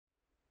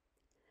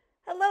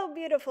Hello,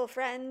 beautiful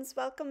friends.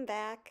 Welcome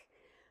back.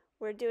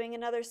 We're doing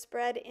another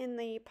spread in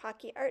the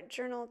Pocky Art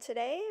Journal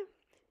today.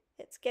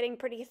 It's getting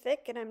pretty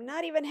thick, and I'm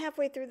not even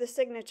halfway through the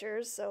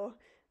signatures, so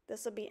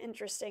this will be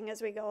interesting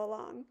as we go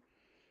along.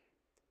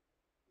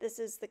 This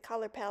is the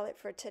color palette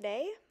for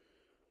today.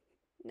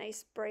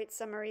 Nice, bright,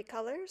 summery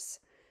colors.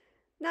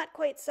 Not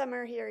quite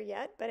summer here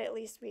yet, but at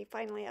least we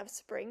finally have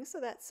spring, so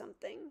that's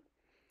something.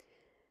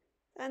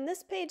 On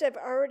this page, I've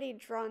already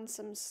drawn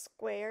some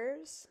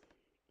squares.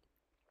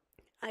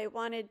 I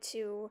wanted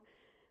to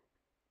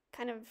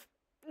kind of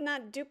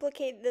not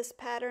duplicate this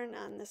pattern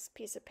on this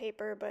piece of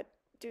paper, but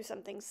do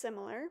something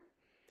similar.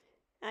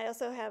 I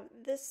also have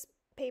this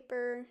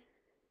paper,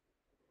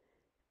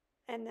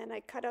 and then I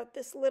cut out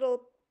this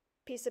little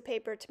piece of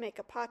paper to make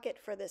a pocket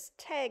for this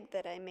tag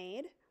that I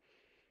made.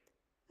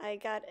 I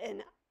got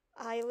an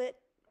eyelet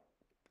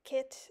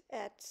kit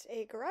at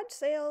a garage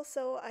sale,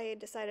 so I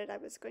decided I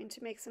was going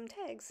to make some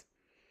tags.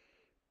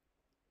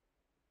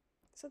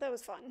 So that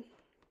was fun.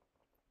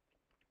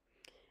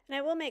 And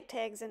I will make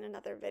tags in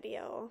another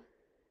video,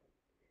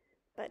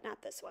 but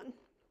not this one.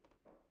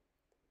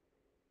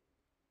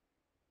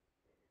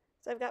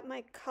 So I've got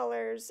my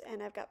colors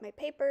and I've got my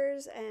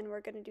papers, and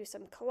we're going to do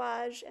some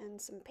collage and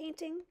some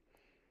painting.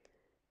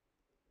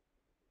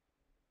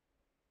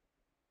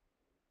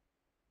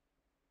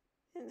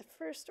 And the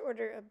first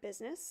order of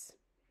business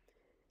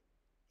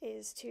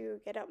is to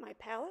get out my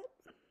palette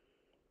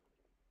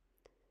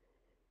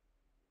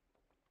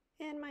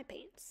and my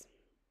paints.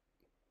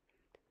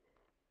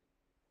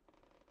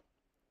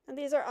 And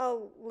these are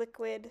all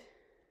liquid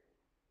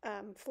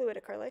fluid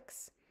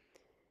acrylics.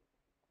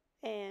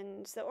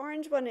 And the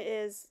orange one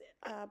is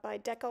by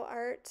Deco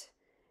Art,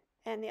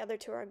 and the other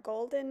two are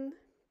golden.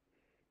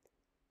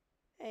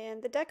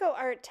 And the Deco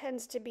Art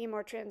tends to be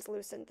more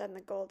translucent than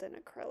the golden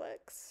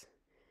acrylics,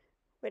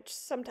 which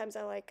sometimes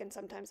I like and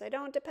sometimes I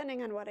don't,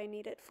 depending on what I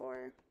need it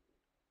for.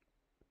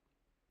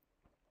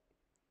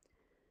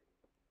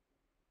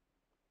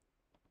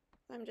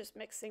 I'm just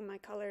mixing my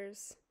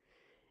colors.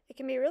 It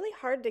can be really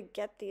hard to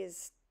get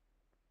these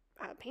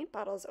paint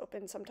bottles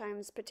open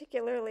sometimes,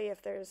 particularly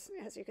if there's,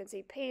 as you can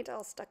see, paint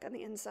all stuck on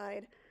the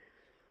inside.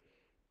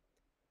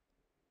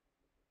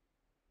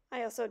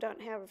 I also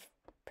don't have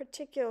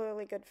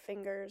particularly good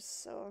fingers,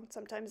 so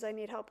sometimes I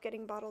need help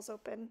getting bottles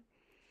open.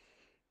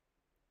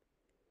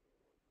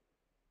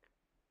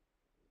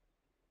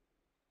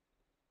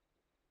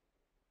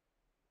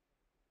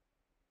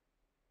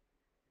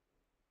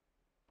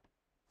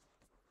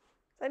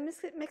 I'm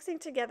mixing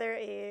together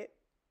a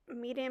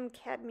medium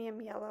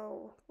cadmium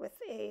yellow with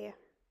a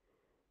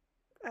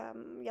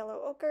yellow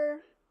ochre.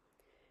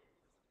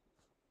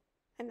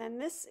 And then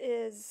this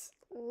is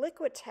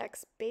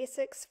Liquitex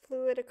Basics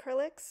Fluid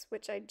Acrylics,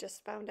 which I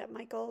just found at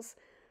Michael's.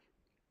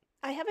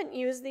 I haven't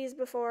used these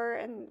before,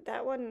 and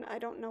that one, I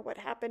don't know what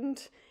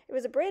happened. It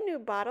was a brand new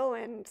bottle,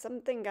 and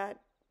something got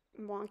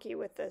wonky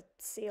with the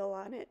seal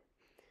on it.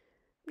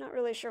 I'm not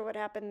really sure what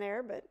happened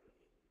there, but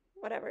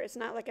whatever. It's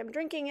not like I'm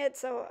drinking it,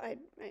 so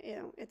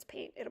it's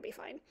paint. It'll be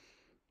fine.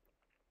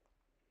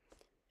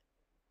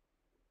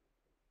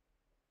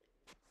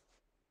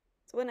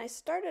 So when I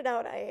started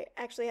out, I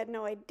actually had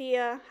no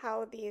idea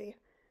how the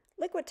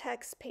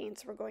Liquitex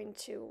paints were going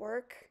to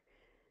work.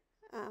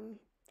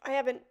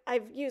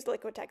 I've used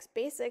Liquitex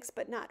Basics,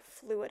 but not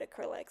fluid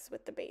acrylics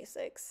with the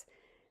basics.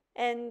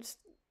 And,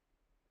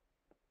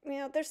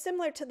 they're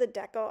similar to the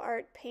Deco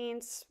Art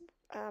paints.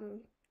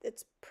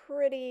 It's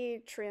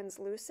pretty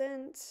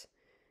translucent,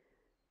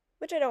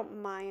 which I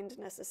don't mind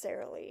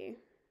necessarily.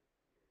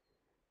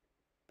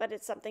 But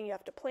it's something you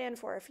have to plan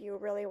for if you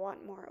really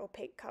want more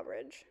opaque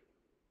coverage.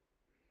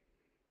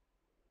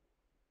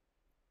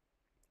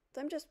 So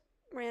I'm just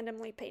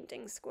randomly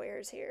painting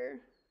squares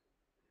here.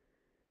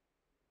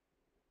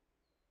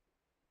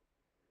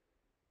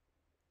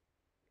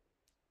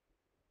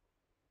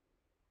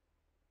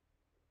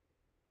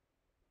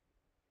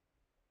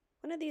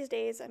 One of these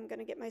days I'm going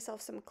to get myself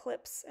some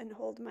clips and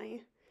hold my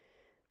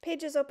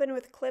pages open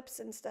with clips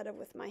instead of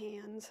with my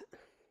hands.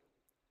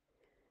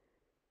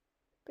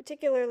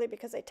 Particularly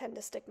because I tend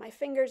to stick my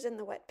fingers in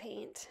the wet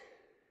paint.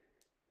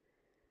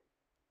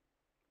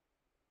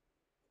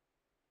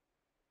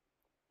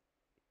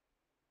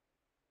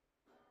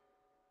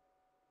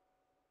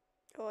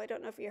 Oh, I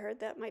don't know if you heard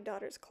that. My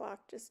daughter's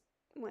clock just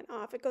went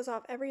off. It goes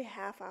off every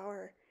half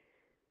hour.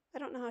 I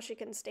don't know how she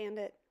can stand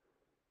it.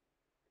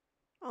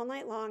 All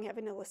night long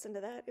having to listen to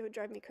that. It would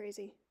drive me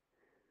crazy.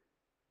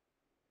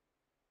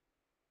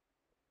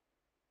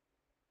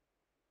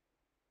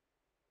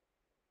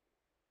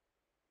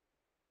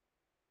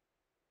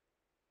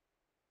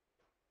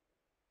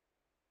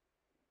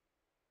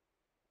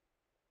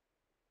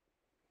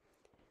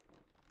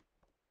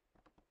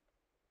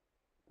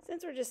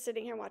 Since we're just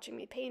sitting here watching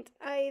me paint,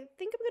 I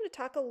think I'm going to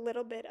talk a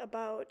little bit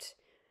about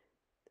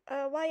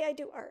why I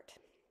do art.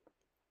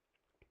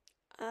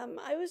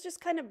 I was just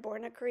kind of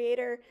born a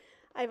creator.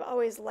 I've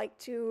always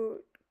liked to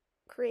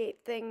create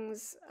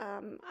things.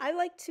 I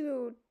like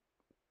to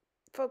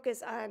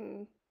focus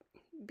on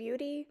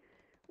beauty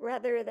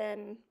rather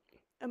than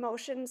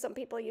emotion. Some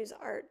people use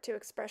art to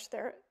express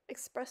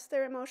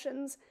their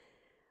emotions.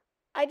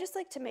 I just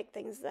like to make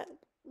things that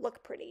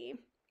look pretty.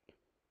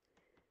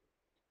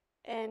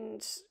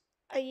 And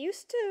I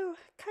used to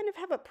kind of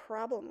have a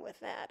problem with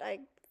that. I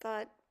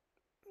thought,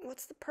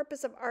 what's the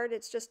purpose of art?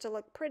 It's just to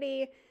look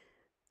pretty.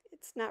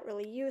 It's not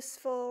really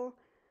useful.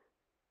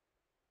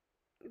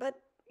 But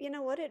you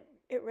know what?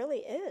 It really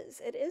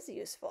is. It is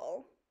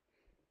useful.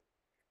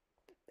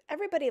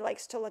 Everybody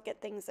likes to look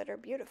at things that are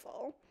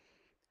beautiful,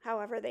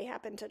 however they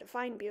happen to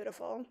define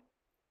beautiful.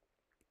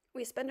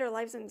 We spend our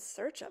lives in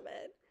search of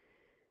it.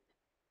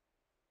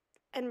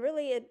 And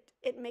really,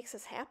 it makes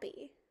us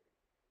happy.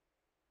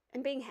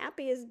 And being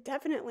happy is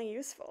definitely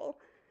useful.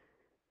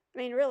 I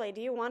mean, really,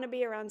 do you want to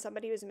be around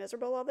somebody who's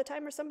miserable all the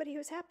time or somebody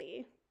who's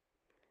happy?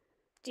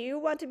 Do you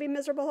want to be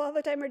miserable all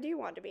the time or do you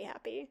want to be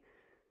happy?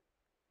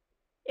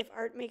 If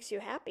art makes you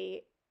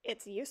happy,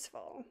 it's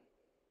useful.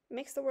 It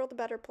makes the world a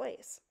better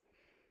place,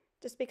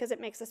 just because it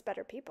makes us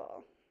better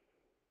people.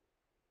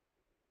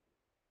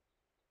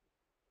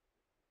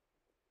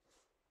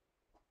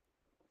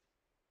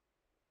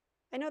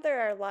 I know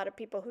there are a lot of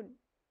people who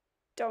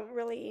don't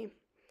really,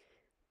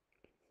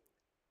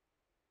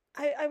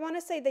 I want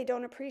to say they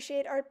don't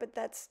appreciate art, but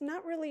that's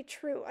not really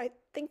true. I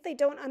think they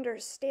don't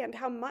understand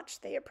how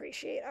much they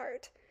appreciate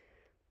art.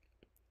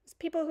 It's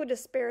people who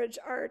disparage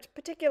art,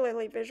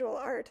 particularly visual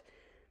art,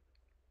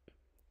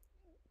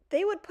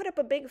 they would put up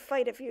a big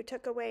fight if you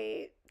took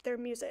away their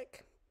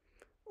music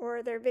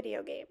or their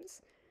video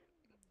games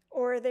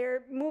or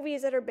their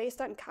movies that are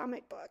based on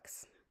comic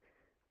books.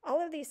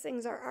 All of these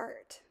things are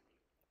art.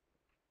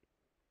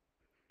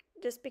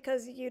 Just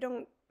because you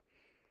don't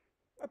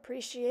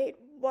appreciate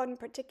one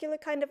particular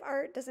kind of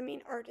art doesn't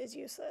mean art is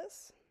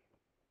useless.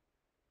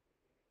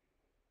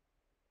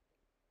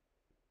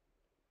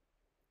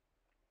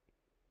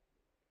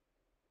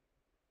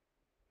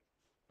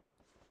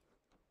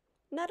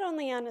 Not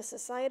only on a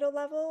societal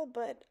level,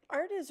 but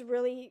art is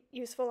really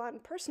useful on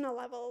personal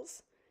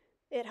levels.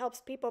 It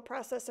helps people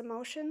process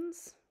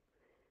emotions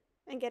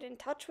and get in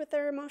touch with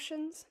their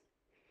emotions.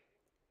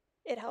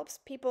 It helps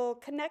people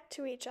connect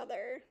to each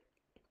other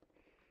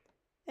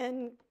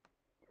and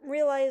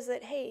realize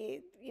that,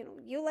 hey,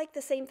 you like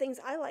the same things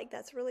I like.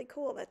 That's really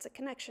cool. That's a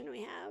connection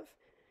we have.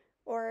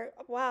 Or,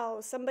 wow,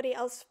 somebody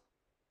else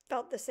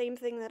felt the same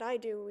thing that I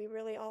do. We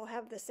really all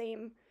have the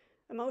same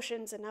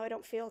emotions, and now I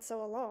don't feel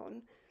so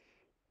alone.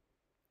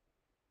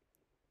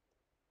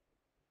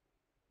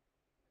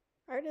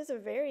 Art is a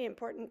very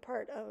important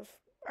part of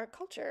our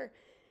culture.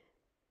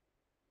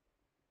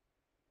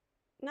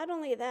 Not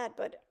only that,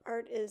 but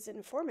art is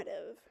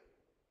informative.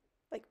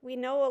 Like, we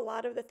know a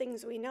lot of the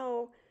things we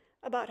know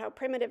about how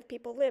primitive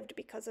people lived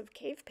because of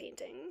cave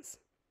paintings.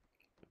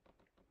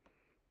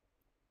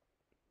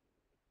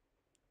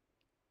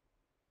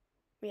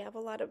 We have a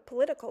lot of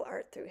political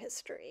art through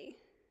history.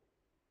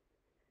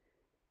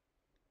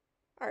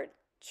 Art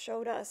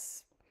showed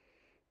us,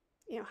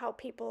 how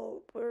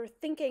people were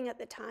thinking at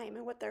the time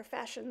and what their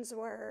fashions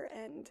were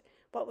and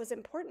what was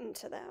important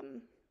to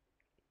them,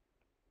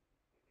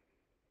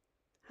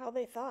 how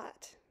they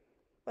thought,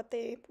 what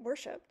they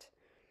worshipped.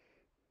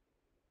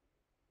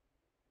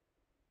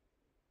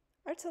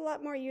 Art's a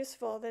lot more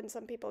useful than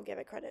some people give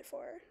it credit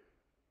for.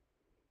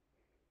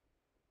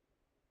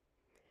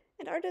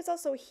 And art is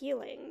also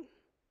healing.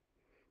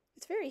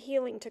 It's very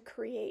healing to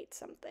create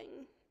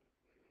something.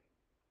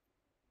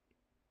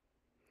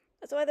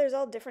 That's why there's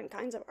all different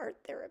kinds of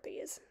art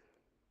therapies.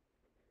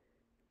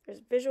 There's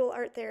visual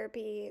art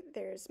therapy,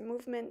 there's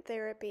movement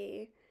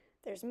therapy,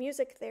 there's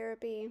music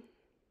therapy,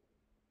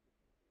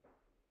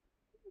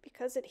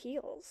 because it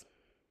heals.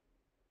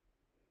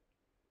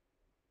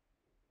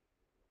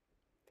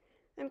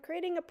 I'm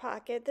creating a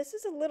pocket. This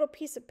is a little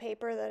piece of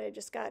paper that I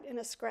just got in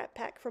a scrap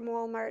pack from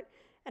Walmart,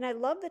 and I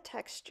love the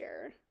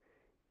texture.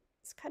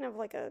 It's kind of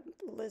like a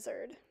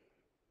lizard.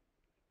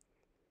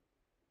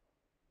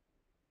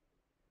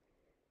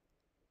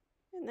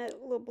 And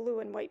that little blue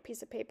and white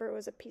piece of paper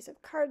was a piece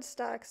of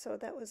cardstock, so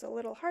that was a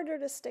little harder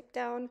to stick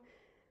down.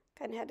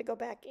 Kind of had to go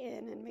back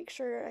in and make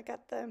sure I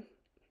got the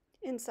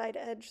inside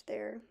edge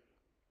there.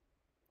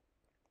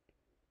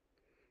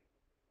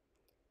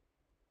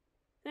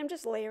 And I'm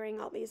just layering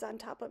all these on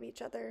top of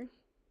each other.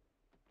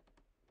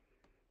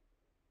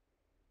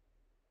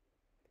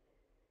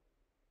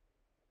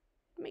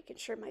 Making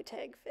sure my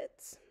tag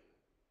fits.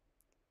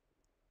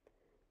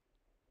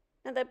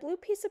 Now that blue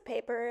piece of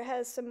paper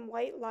has some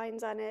white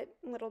lines on it,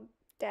 little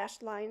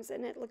dashed lines,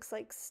 and it looks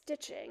like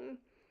stitching.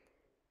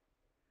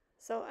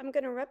 So I'm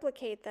going to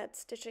replicate that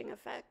stitching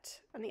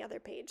effect on the other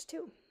page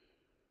too.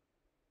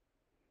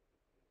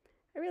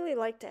 I really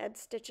like to add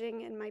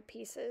stitching in my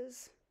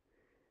pieces.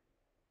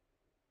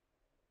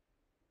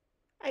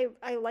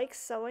 I like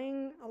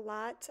sewing a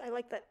lot. I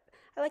like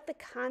the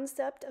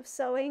concept of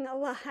sewing a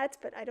lot,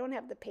 but I don't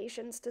have the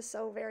patience to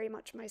sew very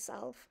much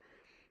myself.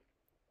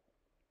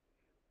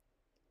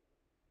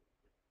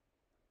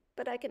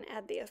 But I can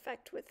add the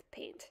effect with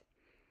paint.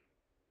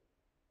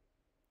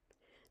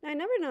 Now, I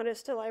never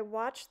noticed till I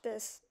watched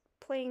this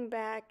playing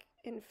back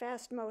in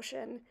fast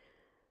motion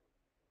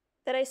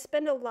that I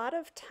spend a lot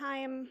of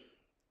time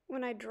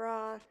when I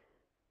draw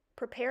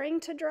preparing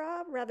to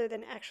draw rather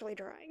than actually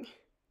drawing.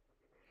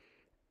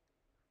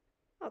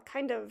 I'll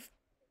kind of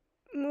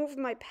move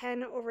my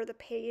pen over the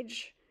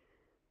page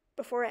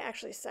before I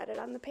actually set it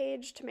on the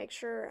page to make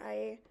sure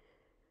I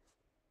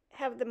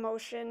have the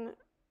motion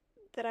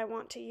that I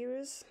want to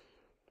use,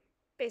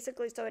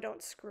 basically so I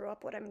don't screw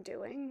up what I'm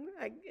doing.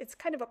 It's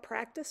kind of a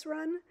practice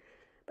run,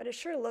 but it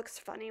sure looks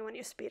funny when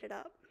you speed it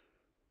up.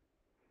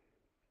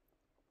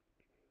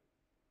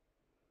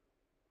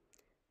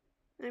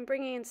 I'm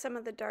bringing in some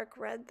of the dark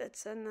red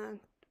that's in the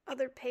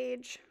other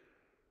page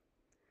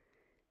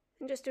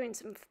and just doing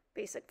some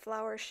basic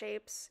flower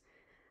shapes.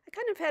 I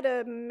kind of had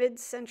a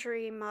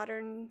mid-century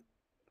modern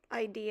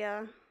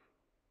idea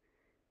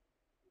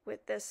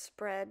with this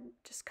spread.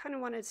 Just kind of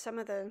wanted some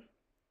of the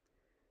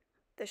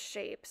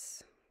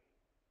shapes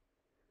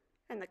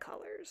and the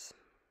colors.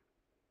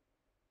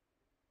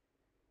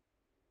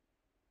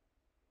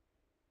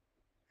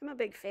 I'm a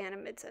big fan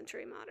of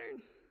mid-century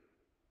modern.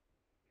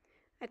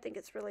 I think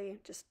it's really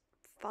just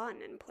fun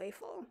and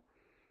playful.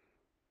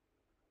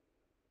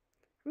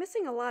 We're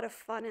missing a lot of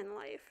fun in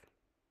life.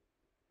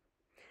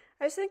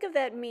 I always think of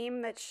that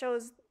meme that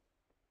shows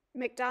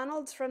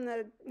McDonald's from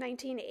the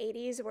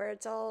 1980s where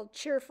it's all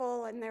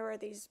cheerful and there were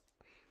these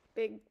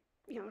big,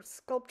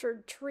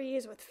 sculptured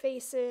trees with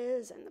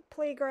faces and the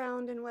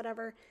playground and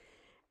whatever.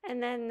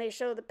 And then they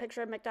show the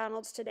picture of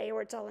McDonald's today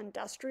where it's all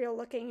industrial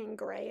looking and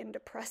gray and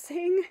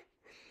depressing.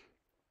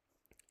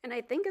 And I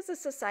think as a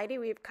society,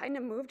 we've kind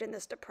of moved in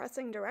this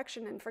depressing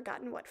direction and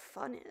forgotten what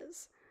fun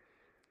is.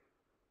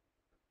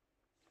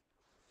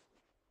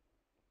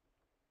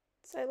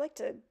 So I like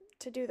to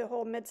do the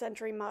whole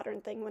mid-century modern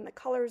thing when the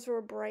colors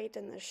were bright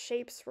and the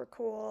shapes were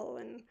cool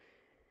and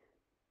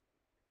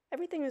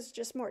everything was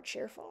just more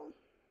cheerful.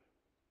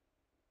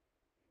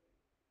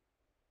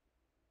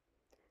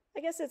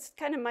 I guess it's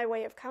kind of my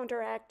way of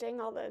counteracting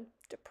all the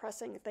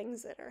depressing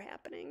things that are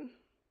happening.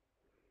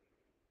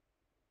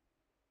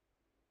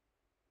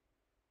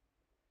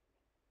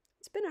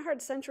 It's been a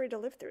hard century to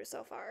live through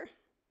so far.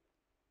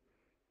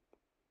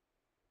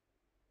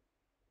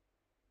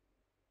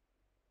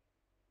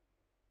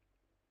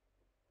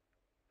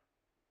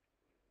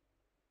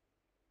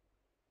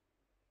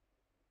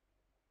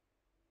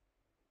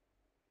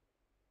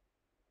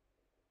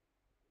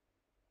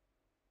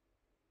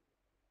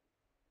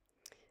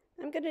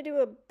 I'm going to do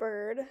a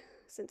bird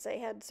since I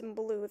had some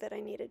blue that I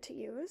needed to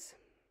use.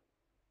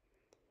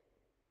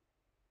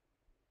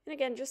 And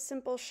again, just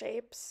simple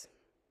shapes.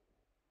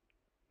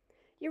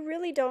 You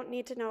really don't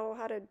need to know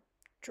how to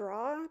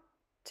draw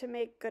to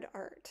make good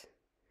art,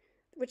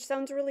 which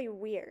sounds really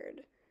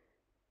weird,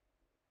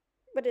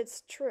 but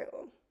it's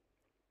true.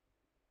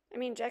 I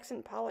mean,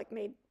 Jackson Pollock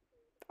made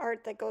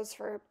art that goes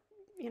for,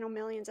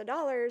 millions of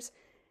dollars,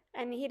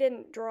 and he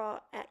didn't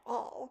draw at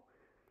all.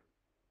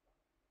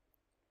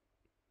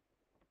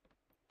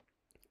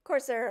 Of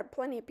course, there are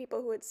plenty of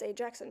people who would say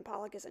Jackson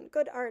Pollock isn't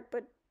good art,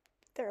 but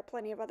there are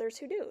plenty of others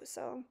who do,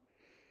 so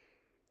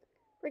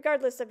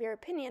regardless of your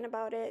opinion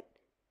about it,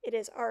 it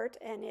is art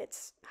and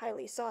it's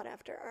highly sought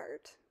after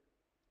art.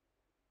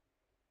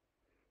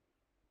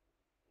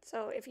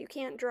 So if you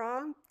can't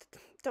draw,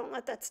 don't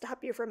let that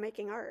stop you from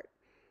making art.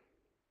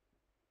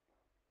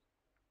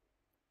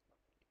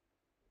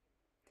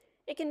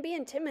 It can be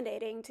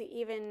intimidating to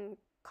even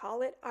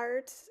call it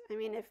art. I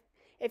mean,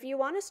 if you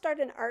want to start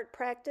an art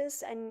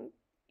practice and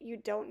you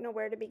don't know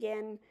where to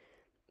begin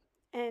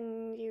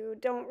and you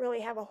don't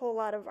really have a whole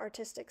lot of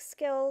artistic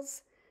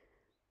skills,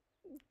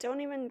 don't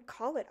even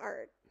call it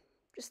art.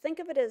 Just think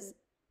of it as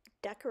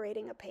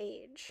decorating a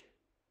page.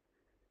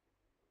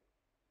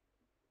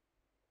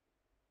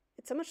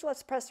 It's so much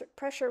less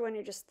pressure when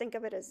you just think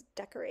of it as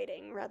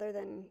decorating rather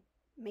than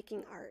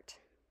making art.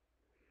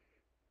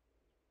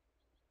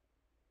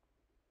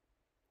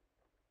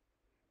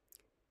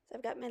 So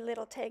I've got my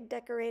little tag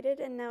decorated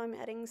and now I'm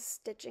adding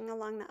stitching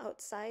along the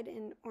outside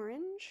in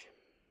orange.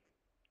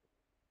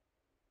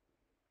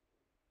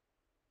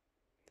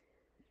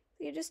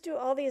 So you just do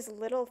all these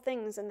little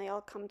things and they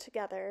all come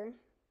together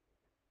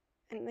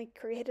and they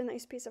create a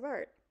nice piece of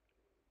art.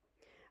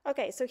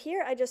 Okay, so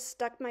here I just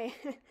stuck my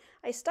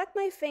I stuck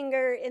my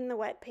finger in the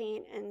wet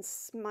paint and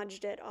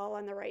smudged it all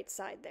on the right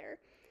side there,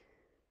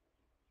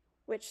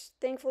 which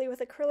thankfully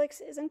with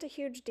acrylics isn't a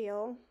huge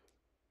deal,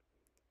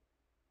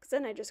 because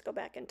then I just go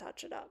back and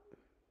touch it up.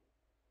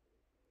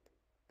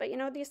 But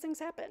these things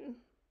happen.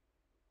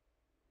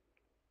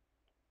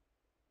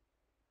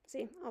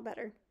 See, all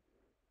better.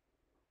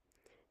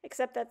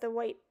 Except that the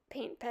white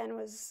paint pen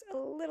was a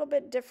little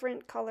bit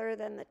different color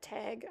than the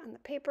tag on the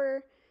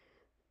paper,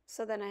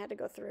 so then I had to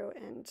go through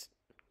and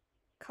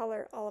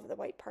color all of the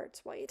white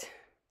parts white.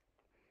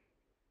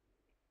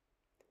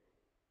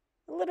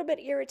 A little bit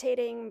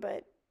irritating,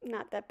 but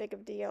not that big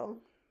of a deal.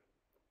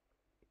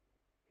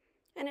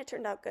 And it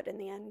turned out good in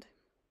the end.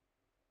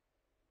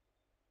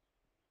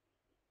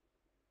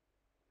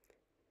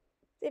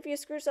 If you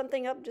screw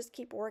something up, just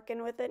keep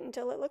working with it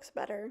until it looks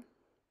better.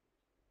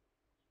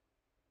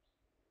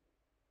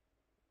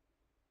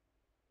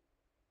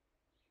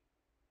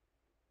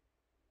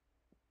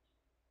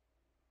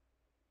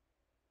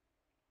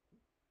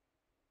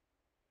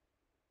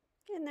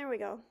 And there we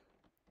go.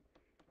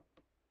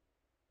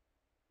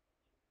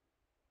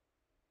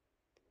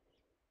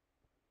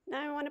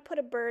 Now I want to put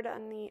a bird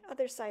on the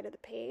other side of the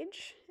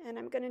page, and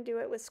I'm going to do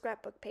it with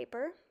scrapbook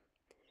paper.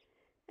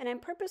 And I'm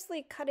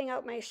purposely cutting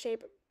out my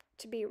shape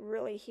to be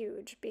really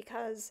huge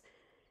because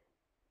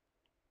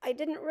I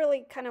didn't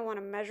really kind of want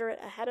to measure it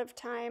ahead of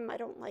time. I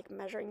don't like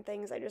measuring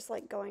things, I just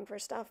like going for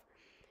stuff.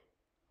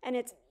 And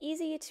it's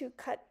easy to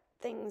cut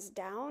things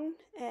down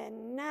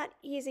and not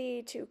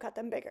easy to cut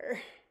them bigger.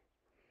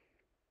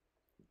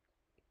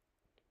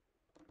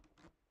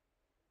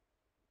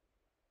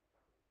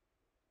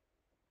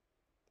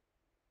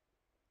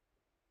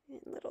 And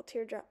little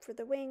teardrop for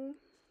the wing.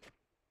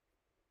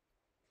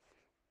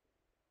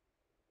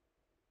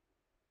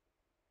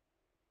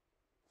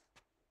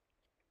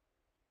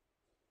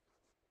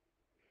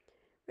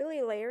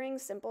 Really layering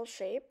simple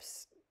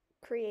shapes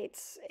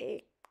creates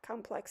a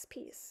complex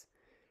piece.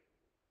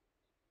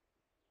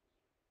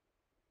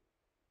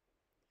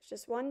 It's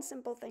just one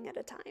simple thing at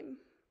a time.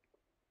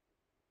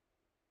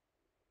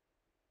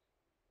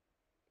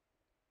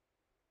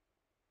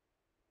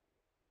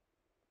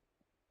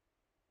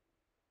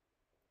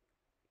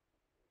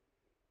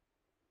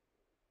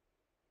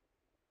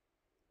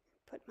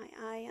 Put my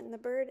eye on the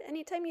bird.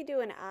 Anytime you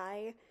do an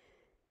eye,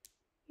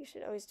 you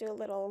should always do a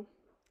little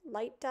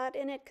light dot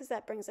in it because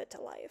that brings it to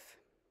life.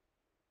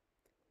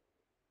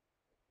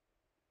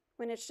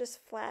 When it's just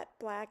flat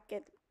black,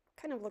 it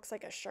kind of looks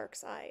like a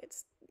shark's eye. It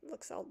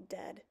looks all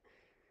dead.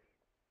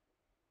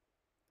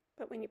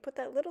 But when you put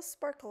that little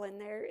sparkle in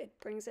there, it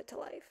brings it to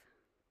life.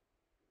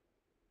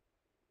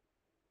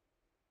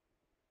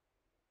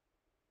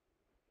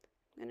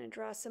 I'm going to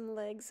draw some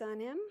legs on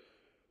him.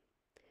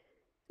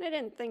 And I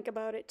didn't think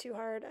about it too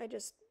hard. I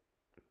just,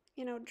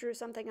 drew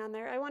something on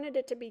there. I wanted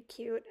it to be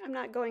cute. I'm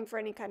not going for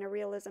any kind of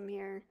realism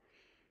here.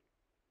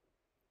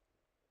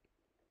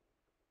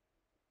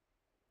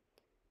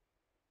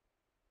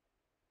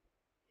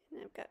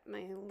 And I've got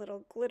my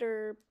little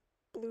glitter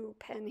blue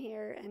pen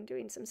here and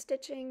doing some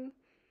stitching.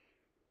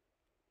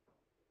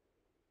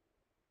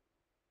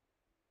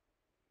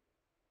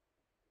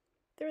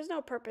 There was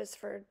no purpose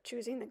for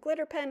choosing the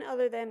glitter pen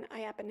other than I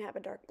happen to have a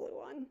dark blue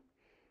one.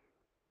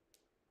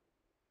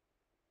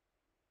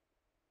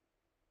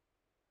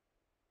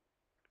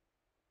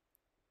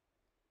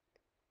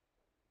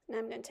 Now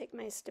I'm going to take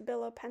my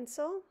Stabilo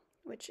pencil,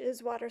 which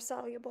is water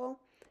soluble,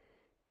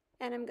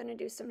 and I'm going to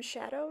do some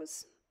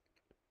shadows.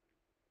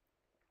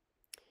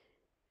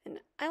 And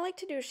I like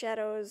to do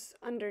shadows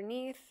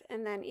underneath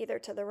and then either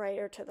to the right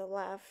or to the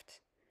left.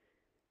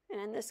 And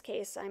in this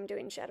case, I'm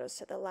doing shadows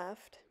to the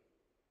left.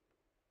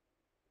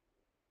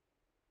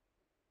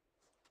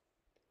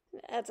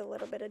 It adds a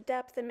little bit of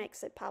depth and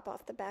makes it pop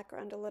off the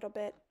background a little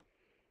bit.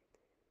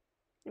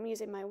 I'm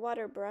using my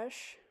water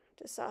brush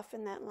to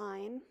soften that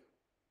line.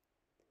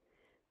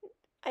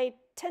 I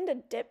tend to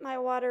dip my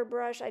water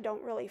brush. I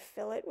don't really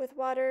fill it with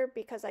water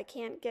because I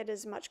can't get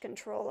as much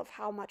control of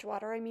how much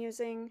water I'm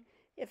using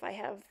if I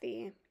have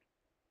the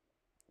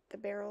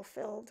barrel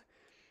filled.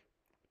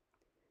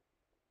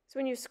 So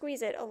when you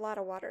squeeze it, a lot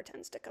of water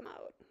tends to come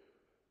out.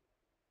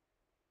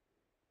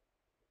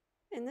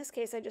 In this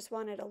case, I just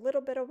wanted a little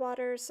bit of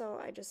water,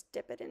 so I just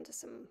dip it into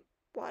some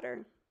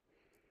water.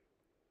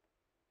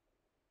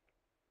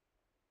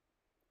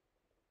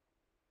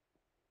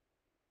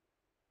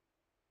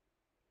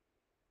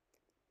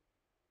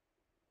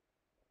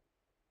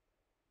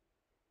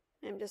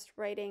 I'm just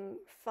writing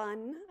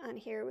fun on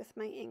here with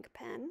my ink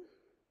pen.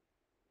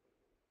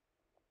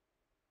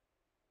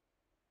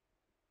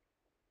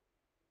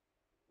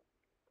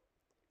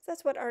 So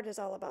that's what art is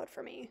all about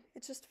for me.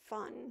 It's just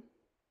fun.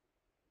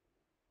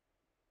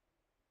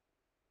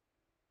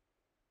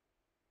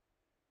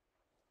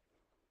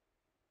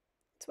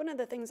 It's one of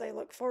the things I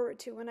look forward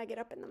to when I get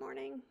up in the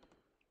morning.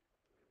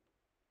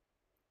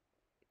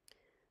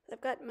 I've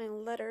got my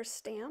letter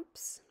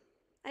stamps.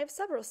 I have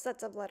several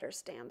sets of letter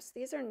stamps.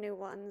 These are new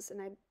ones,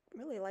 and I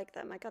really like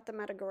them. I got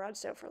them at a garage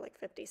sale for like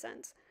 50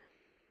 cents.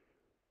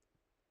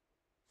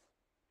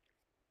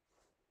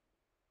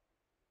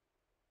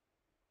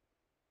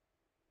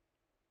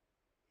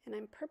 And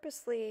I'm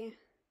purposely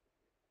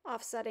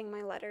offsetting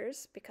my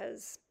letters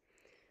because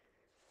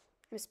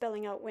I'm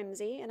spelling out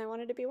whimsy, and I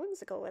wanted to be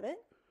whimsical with it.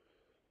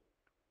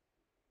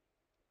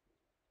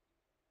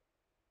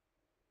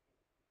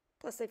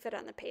 Plus, they fit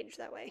on the page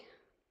that way.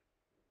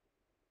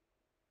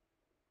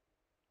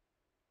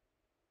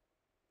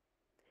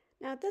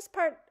 Now at this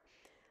part,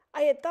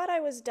 I had thought I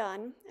was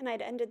done and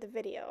I'd ended the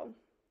video.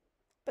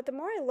 But the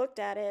more I looked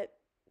at it,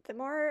 the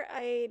more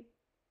I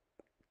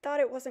thought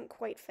it wasn't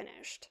quite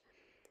finished.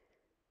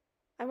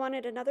 I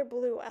wanted another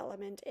blue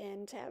element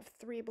in to have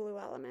 3 blue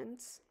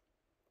elements.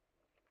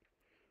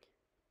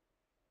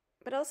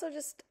 But also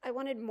just, I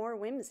wanted more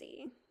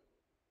whimsy.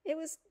 It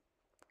was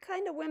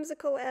kind of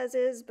whimsical as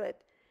is,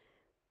 but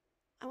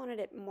I wanted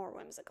it more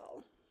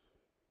whimsical.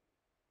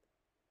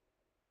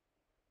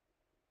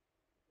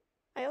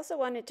 I also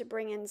wanted to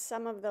bring in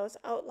some of those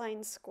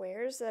outline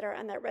squares that are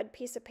on that red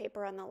piece of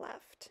paper on the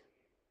left.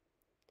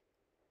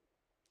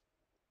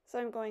 So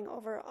I'm going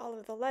over all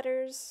of the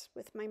letters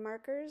with my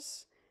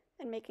markers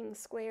and making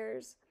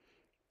squares,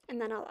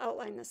 and then I'll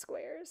outline the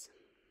squares.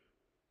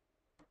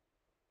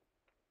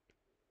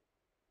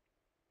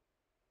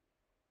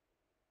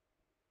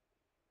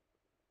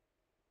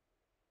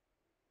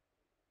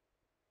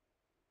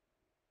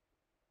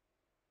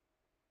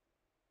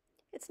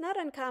 It's not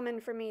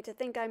uncommon for me to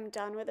think I'm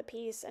done with a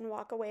piece and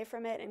walk away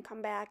from it and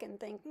come back and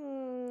think,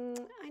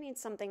 I need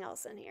something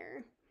else in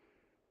here.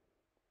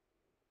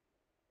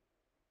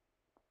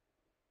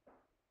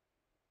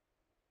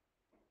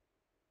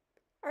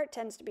 Art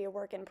tends to be a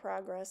work in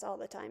progress all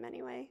the time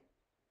anyway.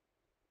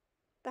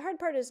 The hard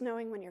part is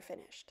knowing when you're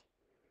finished.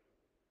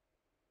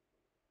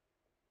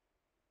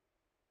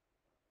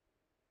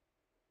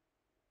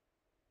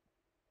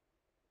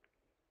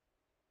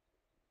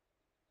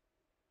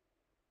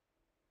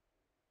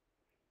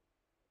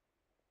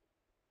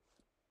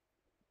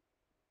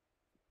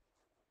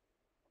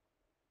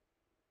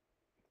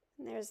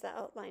 And there's the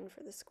outline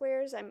for the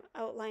squares. I'm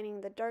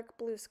outlining the dark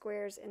blue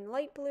squares in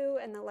light blue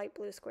and the light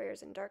blue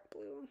squares in dark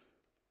blue.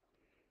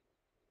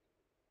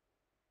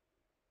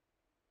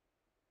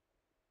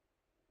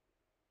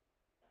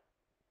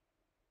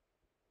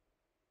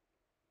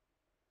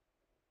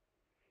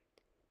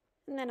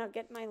 And then I'll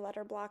get my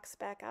letter blocks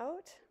back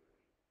out.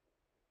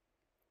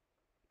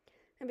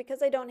 And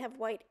because I don't have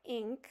white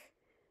ink,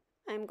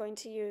 I'm going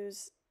to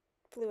use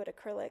fluid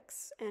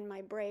acrylics and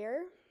my brayer.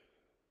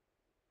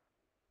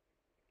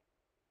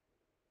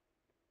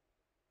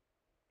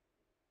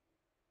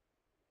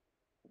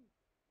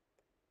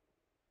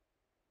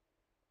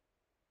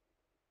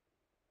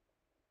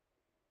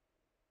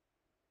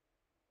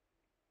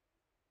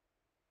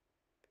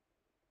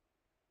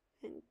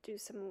 And do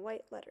some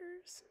white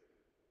letters.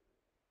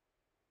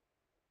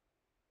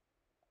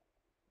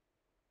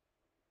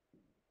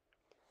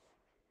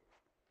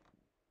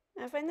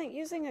 I find that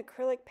using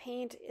acrylic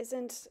paint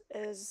isn't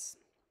as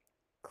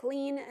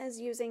clean as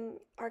using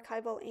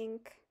archival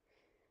ink,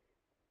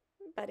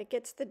 but it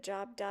gets the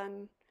job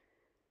done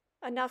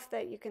enough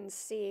that you can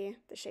see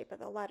the shape of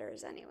the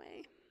letters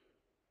anyway.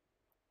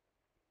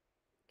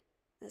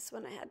 This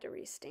one I had to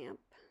restamp.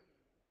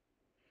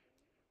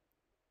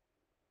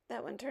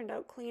 That one turned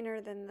out cleaner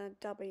than the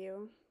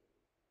W.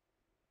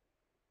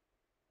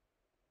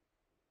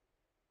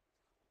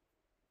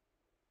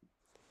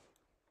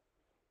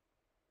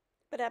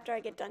 But after I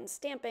get done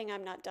stamping,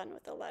 I'm not done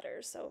with the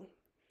letters, so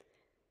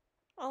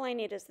all I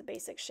need is the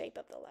basic shape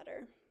of the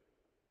letter.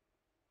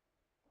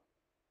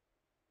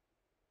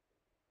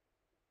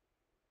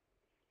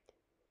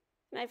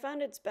 And I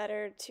found it's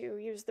better to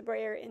use the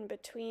brayer in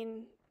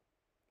between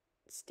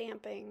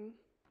stamping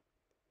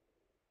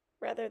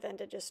rather than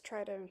to just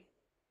try to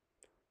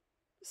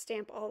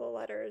stamp all the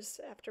letters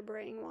after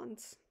braying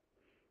once.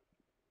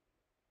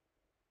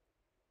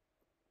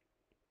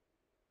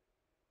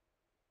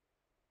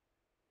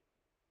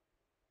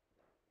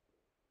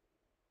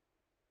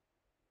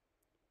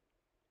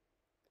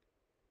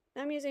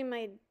 Now I'm using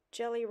my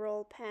Jelly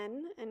Roll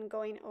pen and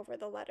going over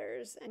the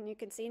letters, and you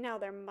can see now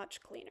they're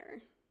much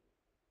cleaner.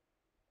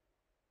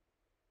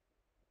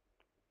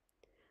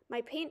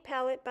 My paint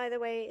palette, by the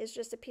way, is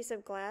just a piece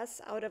of glass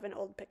out of an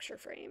old picture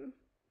frame.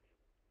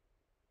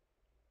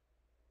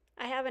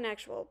 I have an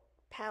actual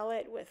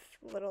palette with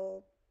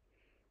little,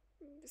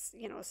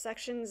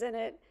 sections in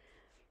it,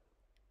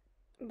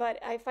 but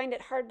I find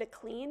it hard to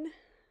clean,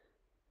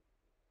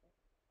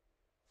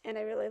 and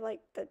I really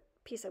like the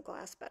piece of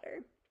glass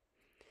better.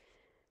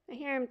 Now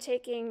here I'm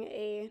taking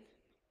a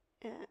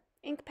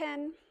ink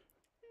pen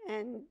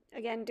and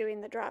again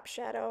doing the drop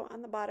shadow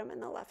on the bottom and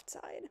the left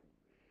side.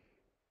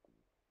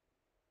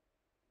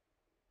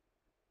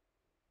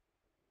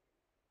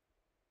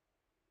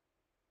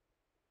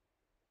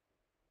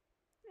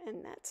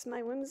 And that's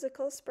my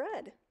whimsical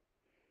spread.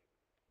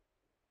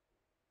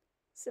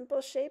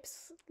 Simple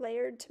shapes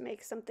layered to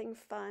make something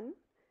fun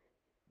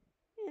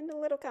and a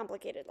little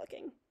complicated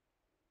looking.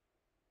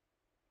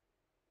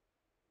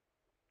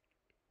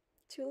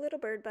 Two little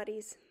bird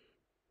buddies.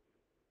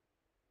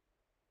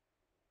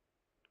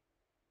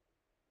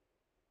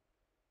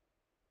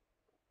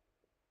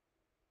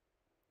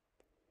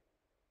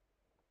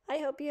 I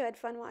hope you had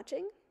fun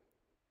watching.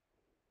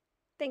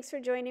 Thanks for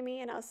joining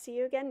me, and I'll see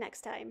you again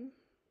next time.